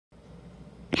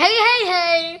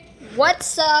Hey,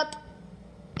 what's up?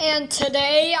 And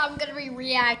today I'm going to be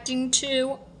reacting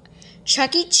to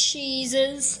Chuck E.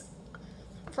 Cheese's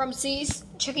from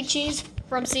Chuck E. Cheese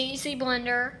from CEC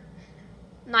Blender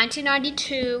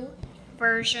 1992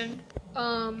 version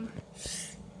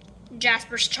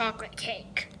Jasper's chocolate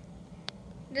cake.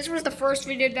 This was the first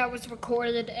video that was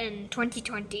recorded in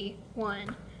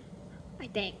 2021, I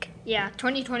think. Yeah,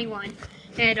 2021.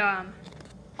 And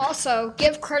also,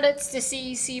 give credits to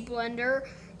CEC Blender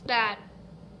that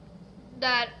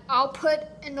I'll put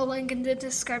in the link in the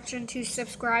description to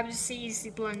subscribe to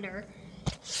CEC Blender.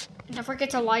 And don't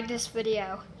forget to like this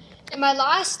video. In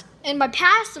my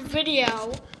past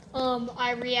video,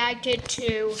 I reacted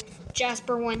to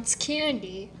Jasper Wants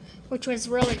Candy, which was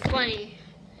really funny.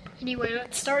 Anyway,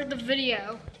 let's start the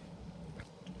video.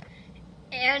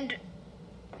 And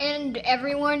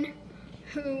everyone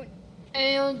who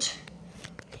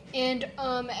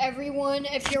everyone,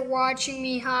 if you're watching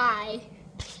me, hi.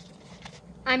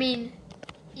 I mean,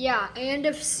 yeah, and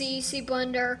if CEC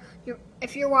Blender,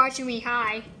 if you're watching me,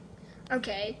 hi.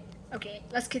 Okay,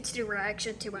 let's get to the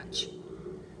reaction. Too much.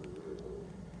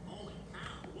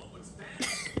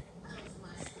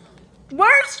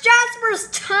 Where's Jasper's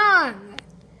tongue?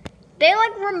 They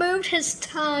like removed his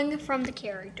tongue from the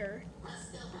character.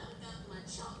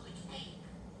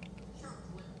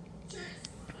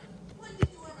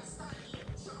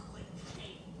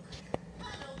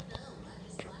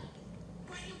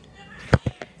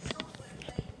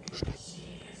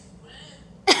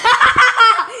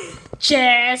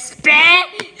 Jasper.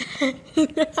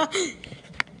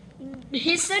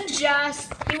 He said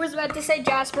he was about to say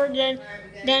Jasper,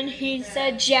 then he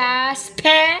said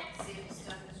Jasper.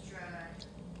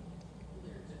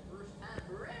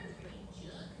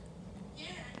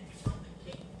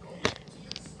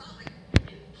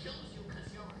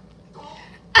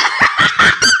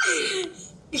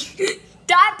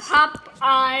 That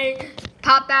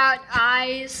pop out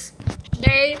eyes,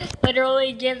 they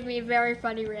literally give me very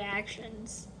funny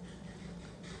reactions.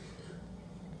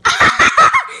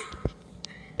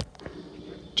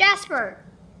 Jasper,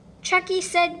 Chucky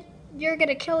said you're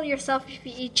gonna kill yourself if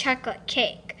you eat chocolate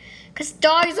cake. Because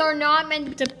dogs are not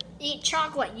meant to eat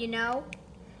chocolate, you know?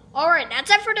 Alright, that's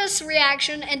it for this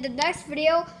reaction. In the next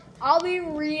video, I'll be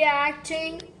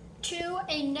reacting to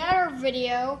another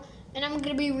video. And I'm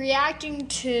gonna be reacting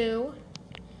to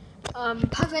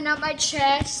puffing up my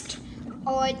chest.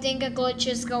 Oh, I think a glitch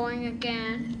is going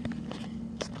again.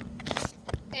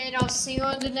 And I'll see you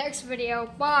on the next video.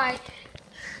 Bye.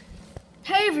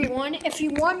 Hey everyone, if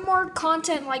you want more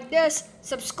content like this,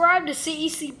 subscribe to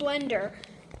CEC Blender,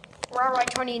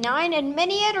 Rawride29, and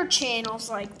many other channels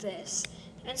like this.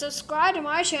 And subscribe to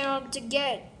my channel to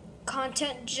get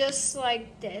content just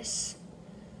like this.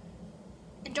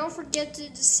 And don't forget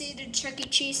to see the Chuck E.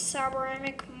 Cheese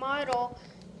ceramic model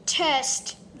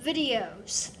test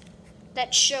videos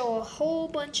that show a whole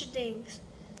bunch of things.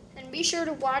 And be sure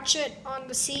to watch it on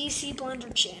the CEC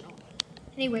Blender channel.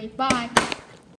 Anyway, bye.